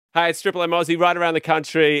Hey, it's Triple M Aussie right around the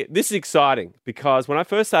country. This is exciting because when I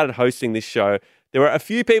first started hosting this show, there were a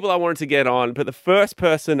few people I wanted to get on, but the first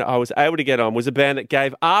person I was able to get on was a band that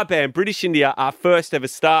gave our band, British India, our first ever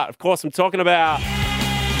start. Of course, I'm talking about...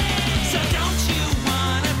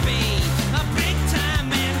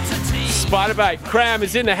 Spiderbait. Cram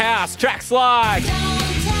is in the house. Tracks like...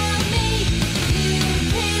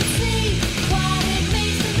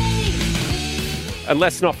 And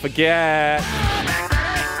let's not forget...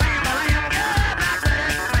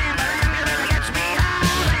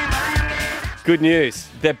 Good news,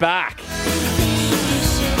 they're back.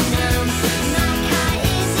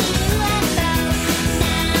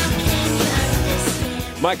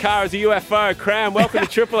 My car is a UFO. Cram, welcome to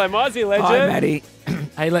Triple M Aussie, legend. Hi, Maddie.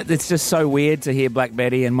 Hey, it's just so weird to hear Black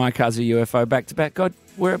Betty and My Car's a UFO back to back. God,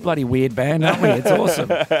 we're a bloody weird band, aren't we? It's awesome.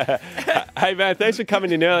 Hey, man, thanks for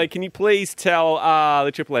coming in early. Can you please tell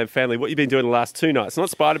the Triple M family what you've been doing the last 2 nights?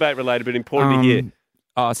 Not Spiderbait related, but important to hear.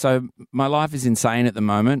 So my life is insane at the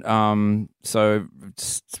moment. So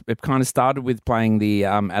it kind of started with playing the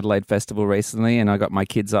Adelaide Festival recently, and I got my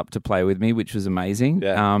kids up to play with me, which was amazing.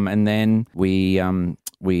 Yeah. And then we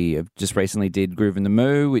just recently did Groove in the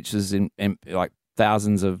Moo, which is in like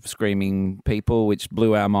thousands of screaming people, which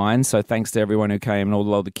blew our minds. So thanks to everyone who came and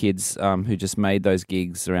all the kids who just made those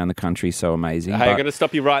gigs around the country so amazing. Hey, I'm going to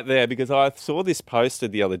stop you right there because I saw this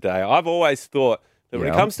posted the other day. I've always thought that when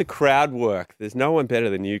it comes to crowd work, there's no one better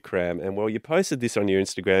than you, Cram. And well, you posted this on your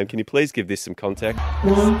Instagram. Can you please give this some context?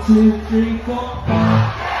 1, 2, 3, 4.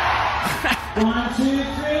 1, 2,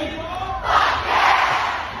 3, 4.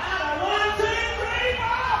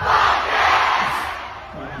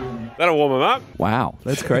 That'll warm them up. Wow,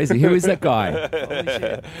 that's crazy. Who is that guy? Holy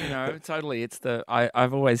shit. Totally. It's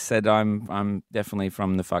I've always said I'm definitely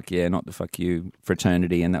from the fuck yeah, not the fuck you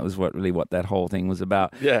fraternity, and that was what that whole thing was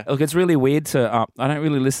about. Yeah. Look, it's really weird to I don't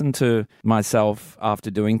really listen to myself after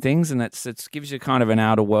doing things, and it gives you kind of an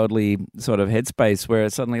outer worldly sort of headspace where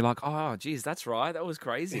it's suddenly like, oh, geez, that's right, that was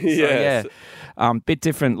crazy. So, Yes. yeah, bit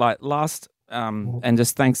different. Like last, and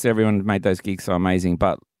just thanks to everyone who made those gigs so amazing,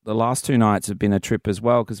 but. The last 2 nights have been a trip as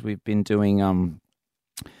well because we've been doing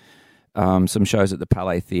some shows at the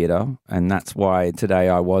Palais Theatre, and that's why today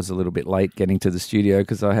I was a little bit late getting to the studio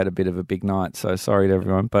because I had a bit of a big night. So sorry to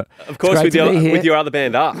everyone, but of course with your other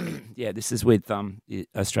band, yeah, this is with the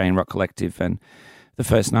Australian Rock Collective, and the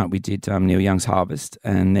first night we did Neil Young's Harvest,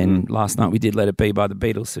 and then last night we did Let It Be by the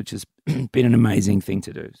Beatles, which has been an amazing thing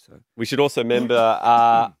to do. So we should also remember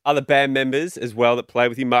other band members as well that play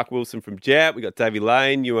with you. Mark Wilson from Jet. We got Davey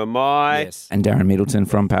Lane, UMI, yes, and Darren Middleton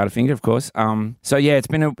from Powderfinger, of course. So yeah, it's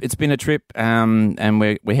been a trip, and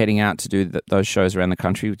we're heading out to do those shows around the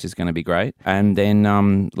country, which is going to be great. And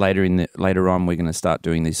then later on, we're going to start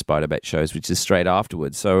doing these Spiderbait shows, which is straight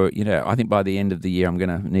afterwards. So I think by the end of the year, I'm going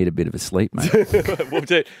to need a bit of a sleep, mate. Well,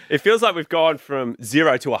 dude, it feels like we've gone from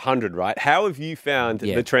 0 to 100, right? How have you found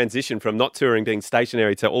the transition from not touring, being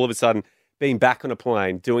stationary, to all of a sudden being back on a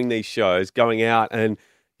plane, doing these shows, going out and,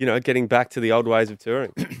 getting back to the old ways of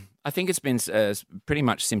touring? I think it's been pretty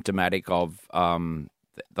much symptomatic of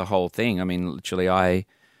the whole thing. I mean, literally, I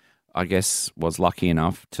guess was lucky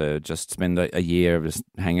enough to just spend a year just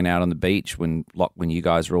hanging out on the beach when you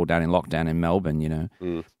guys were all down in lockdown in Melbourne,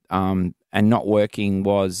 and not working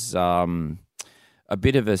was a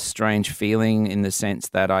bit of a strange feeling in the sense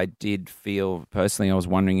that I did feel personally I was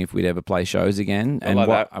wondering if we'd ever play shows again, and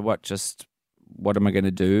what am I going to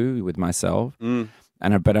do with myself?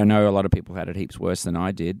 But I know a lot of people had it heaps worse than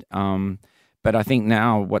I did. But I think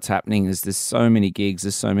now what's happening is there's so many gigs,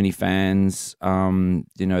 there's so many fans.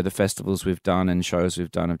 The festivals we've done and shows we've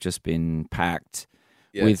done have just been packed.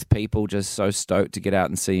 Yeah. With people just so stoked to get out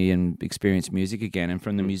and see and experience music again. And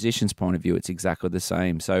from the musician's point of view, it's exactly the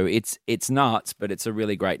same. So it's nuts, but it's a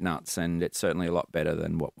really great nuts, and it's certainly a lot better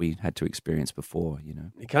than what we had to experience before,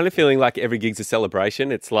 You're kind of feeling like every gig's a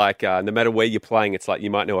celebration. It's like no matter where you're playing, it's like you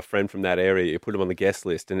might know a friend from that area, you put them on the guest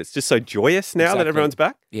list, and it's just so joyous now that everyone's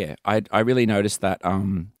back. Yeah, I really noticed that.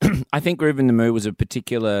 I think Groove in the Moo was a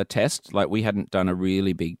particular test. Like, we hadn't done a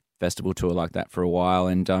really big festival tour like that for a while,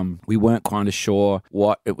 and we weren't kind of sure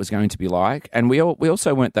what it was going to be like, and we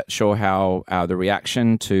also weren't that sure how the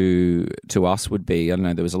reaction to us would be. I don't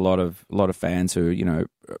know, there was a lot of fans who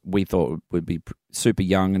we thought would be super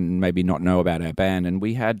young and maybe not know about our band, and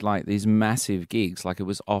we had like these massive gigs, like it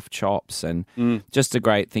was off chops, and just a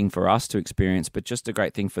great thing for us to experience, but just a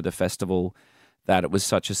great thing for the festival that it was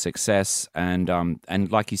such a success, and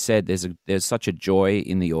like you said, there's such a joy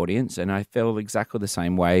in the audience, and I feel exactly the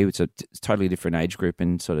same way. It's a totally different age group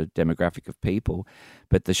and sort of demographic of people,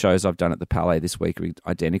 but the shows I've done at the Palais this week are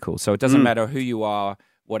identical. So it doesn't matter who you are,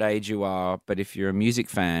 what age you are, but if you're a music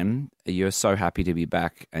fan, you're so happy to be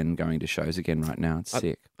back and going to shows again right now. It's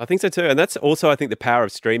sick. I think so too. And that's also, I think, the power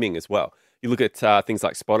of streaming as well. You look at things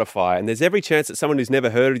like Spotify, and there's every chance that someone who's never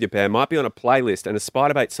heard of your band might be on a playlist and a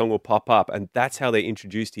Spiderbait song will pop up, and that's how they're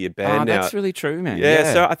introduced to your band now. That's really true, man.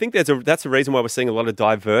 Yeah, so I think that's the reason why we're seeing a lot of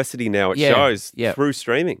diversity now at shows through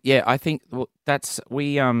streaming. Yeah, I think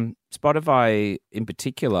Spotify in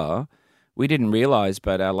particular, we didn't realize,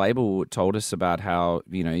 but our label told us about how,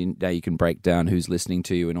 now you can break down who's listening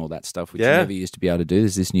to you and all that stuff, which you never used to be able to do.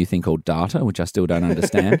 There's this new thing called data, which I still don't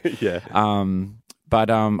understand. But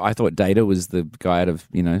I thought Data was the guy out of,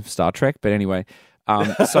 Star Trek. But anyway,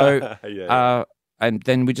 and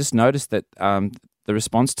then we just noticed that the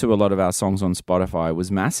response to a lot of our songs on Spotify was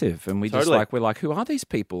massive. And we're like, who are these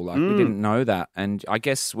people? Like, we didn't know that. And I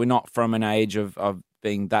guess we're not from an age of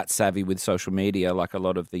being that savvy with social media like a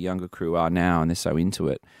lot of the younger crew are now, and they're so into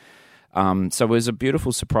it. So it was a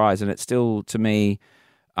beautiful surprise, and it's still, to me,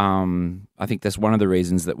 I think that's one of the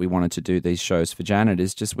reasons that we wanted to do these shows for Janet,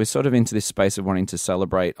 is just we're sort of into this space of wanting to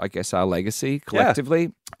celebrate, I guess, our legacy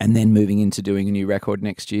collectively, and then moving into doing a new record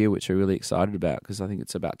next year, which we're really excited about, because I think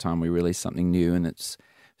it's about time we release something new and it's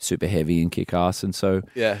super heavy and kick-ass. And so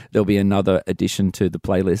there'll be another addition to the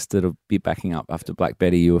playlist that'll be backing up after Black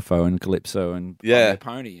Betty, UFO, and Calypso, and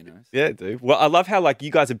Pony, Yeah, dude. Well, I love how, like, you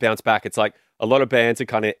guys have bounced back. It's like a lot of bands are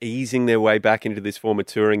kind of easing their way back into this form of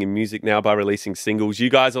touring and music now by releasing singles. You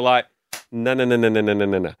guys are like,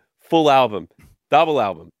 no. Full album, double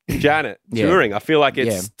album, Janet, touring. I feel like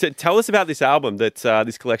it's... tell us about this album,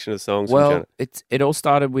 this collection of songs from Janet. It all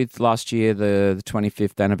started with last year, the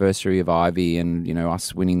 25th anniversary of Ivy, and,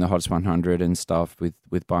 us winning the Hottest 100 and stuff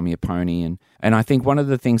with Buy Me a Pony. And I think one of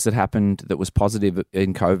the things that happened that was positive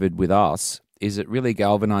in COVID with us is it really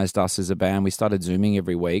galvanized us as a band. We started Zooming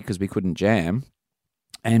every week because we couldn't jam.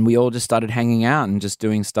 And we all just started hanging out and just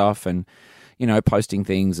doing stuff and, posting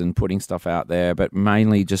things and putting stuff out there, but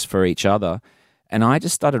mainly just for each other. And I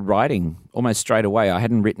just started writing almost straight away. I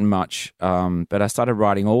hadn't written much, but I started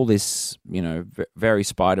writing all this, very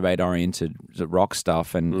Spiderbait-oriented rock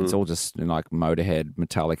stuff. And it's all just like Motorhead,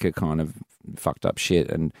 Metallica kind of fucked up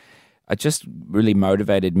shit. And it just really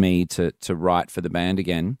motivated me to write for the band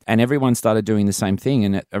again. And everyone started doing the same thing.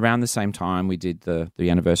 And around the same time, we did the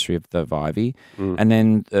anniversary of the Ivy. And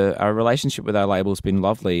then our relationship with our label has been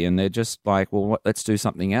lovely. And they're just like, well, let's do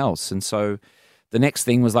something else. And so the next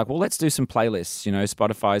thing was like, well, let's do some playlists.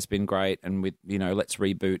 Spotify's been great. And let's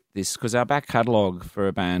reboot this. Because our back catalogue for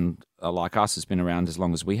a band like us has been around as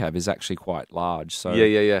long as we have is actually quite large. So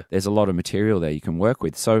there's a lot of material there you can work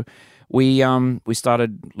with. So we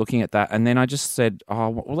started looking at that, and then I just said, oh,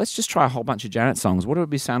 well, let's just try a whole bunch of Janet songs. What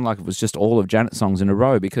would it sound like if it was just all of Janet songs in a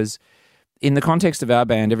row? Because in the context of our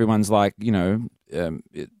band, everyone's like,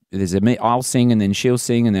 there's I'll sing and then she'll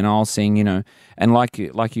sing and then I'll sing, and like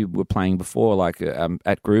you were playing before, like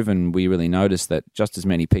at Grooven, we really noticed that just as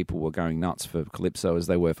many people were going nuts for Calypso as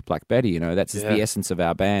they were for Black Betty. That's the essence of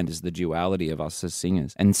our band, is the duality of us as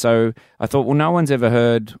singers. And so I thought, well, no one's ever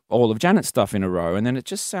heard all of Janet's stuff in a row, and then it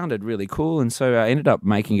just sounded really cool. And so I ended up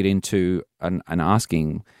making it into an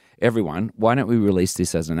asking everyone, why don't we release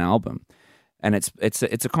this as an album? And it's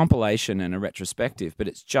a compilation and a retrospective, but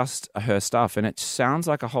it's just her stuff, and it sounds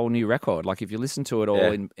like a whole new record. Like if you listen to it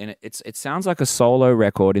all, it sounds like a solo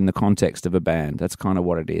record in the context of a band. That's kind of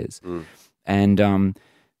what it is. And I'm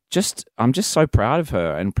just so proud of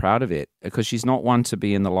her and proud of it, because she's not one to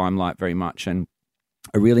be in the limelight very much. And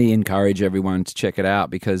I really encourage everyone to check it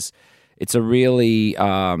out, because it's a really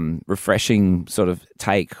refreshing sort of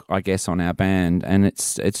take, I guess, on our band, and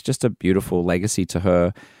it's just a beautiful legacy to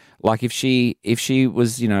her. Like if she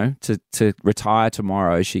was, to retire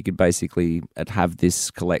tomorrow, she could basically have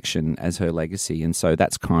this collection as her legacy. And so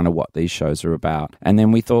that's kind of what these shows are about. And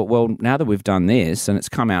then we thought, well, now that we've done this and it's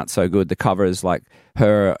come out so good, the cover is like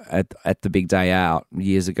her at the big day out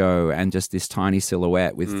years ago, and just this tiny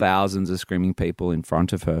silhouette with thousands of screaming people in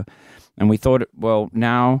front of her. And we thought, well,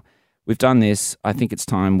 now we've done this, I think it's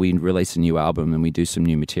time we release a new album and we do some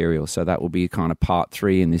new material. So that will be kind of part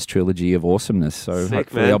 3 in this trilogy of awesomeness. So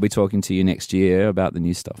hopefully I'll be talking to you next year about the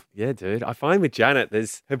new stuff. Yeah, dude. I find with Janet,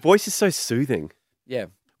 her voice is so soothing. Yeah.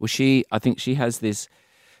 Well, I think she has this,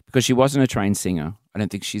 because she wasn't a trained singer. I don't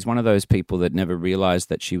think she's one of those people that never realized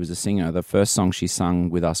that she was a singer. The first song she sung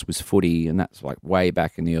with us was Footy, and that's like way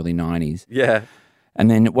back in the early 90s. Yeah. And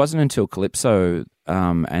then it wasn't until Calypso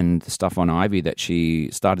and the stuff on Ivy that she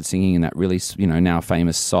started singing in that really, now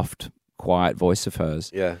famous soft, quiet voice of hers.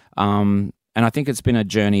 Yeah. And I think it's been a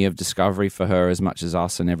journey of discovery for her as much as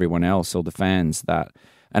us and everyone else, all the fans.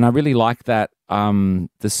 And I really like that,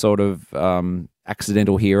 the sort of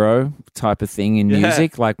accidental hero type of thing in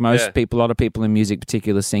music. Like most people, a lot of people in music,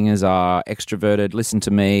 particular singers, are extroverted, listen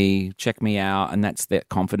to me, check me out, and that's their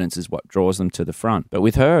confidence is what draws them to the front. But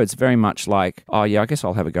with her, it's very much like, oh yeah, I guess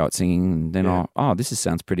I'll have a go at singing, and then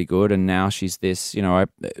sounds pretty good, and now she's this,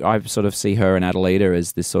 I sort of see her and Adelita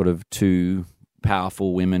as this sort of two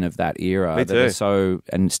powerful women of that era that are so,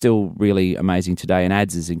 and still really amazing today, and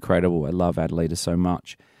Ads is incredible. I love Adelita so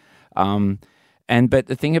much. But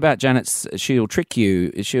the thing about Janet's, she'll trick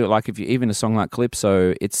you. She'll, like, if you even a song like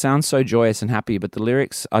Calypso, it sounds so joyous and happy, but the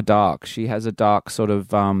lyrics are dark. She has a dark sort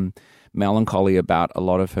of melancholy about a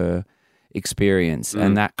lot of her experience,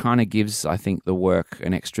 and that kind of gives, I think, the work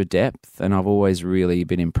an extra depth. And I've always really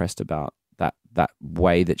been impressed about that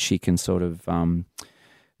way that she can sort of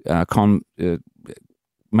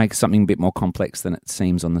make something a bit more complex than it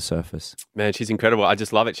seems on the surface. Man, she's incredible. I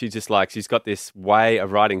just love it. She's just like, she's got this way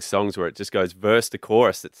of writing songs where it just goes verse to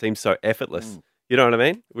chorus that seems so effortless. You know what I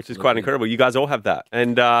mean? Which is quite incredible. You guys all have that.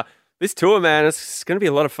 And this tour, man, it's going to be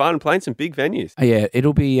a lot of fun playing some big venues. Yeah,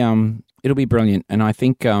 it'll be brilliant. And I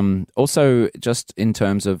think also just in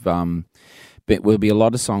terms of will be a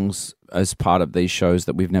lot of songs as part of these shows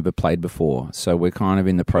that we've never played before. So we're kind of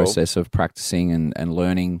in the process of practicing and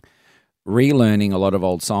learning, relearning a lot of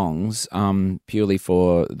old songs purely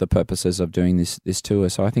for the purposes of doing this tour.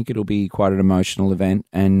 So I think it'll be quite an emotional event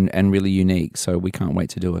and really unique. So we can't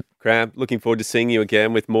wait to do it. Cram, looking forward to seeing you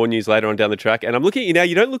again with more news later on down the track. And I'm looking at you now.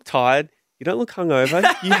 You don't look tired. You don't look hungover.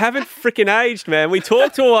 You haven't freaking aged, man. We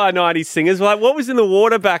talked to all our 90s singers. We're like, what was in the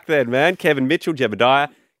water back then, man? Kevin Mitchell, Jebediah,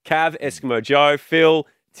 Cav, Eskimo Joe, Phil,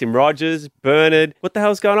 Tim Rogers, Bernard. What the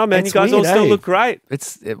hell's going on, man? It's you guys weird, all still eh? look great.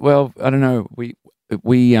 Well, I don't know. We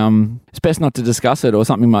it's best not to discuss it, or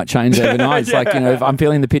something might change overnight. It's like, if I'm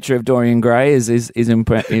feeling the picture of Dorian Gray is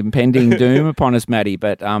impending doom upon us, Maddie.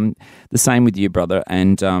 But the same with you, brother.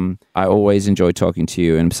 And I always enjoy talking to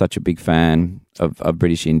you, and I'm such a big fan of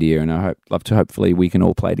British India, and hopefully we can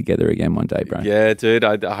all play together again one day, bro. Yeah, dude.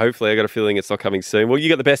 Hopefully, I got a feeling it's not coming soon. Well, you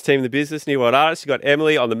got the best team in the business, New World Artists. You got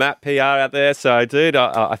Emily on the map, PR out there. So, dude,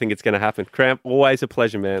 I think it's going to happen. Cram, always a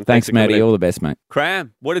pleasure, man. Thanks Maddie. All the best, mate.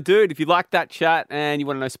 Cram, what a dude. If you like that chat and you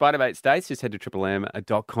want to know Spider-Mate States, just head to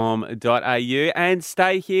triplem.com.au and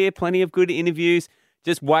stay here. Plenty of good interviews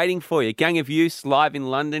just waiting for you. Gang of Youths live in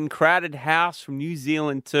London, Crowded House from New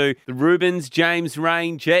Zealand too, the Rubens, James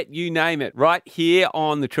Rain, Jet, you name it, right here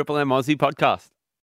on the Triple M Aussie podcast.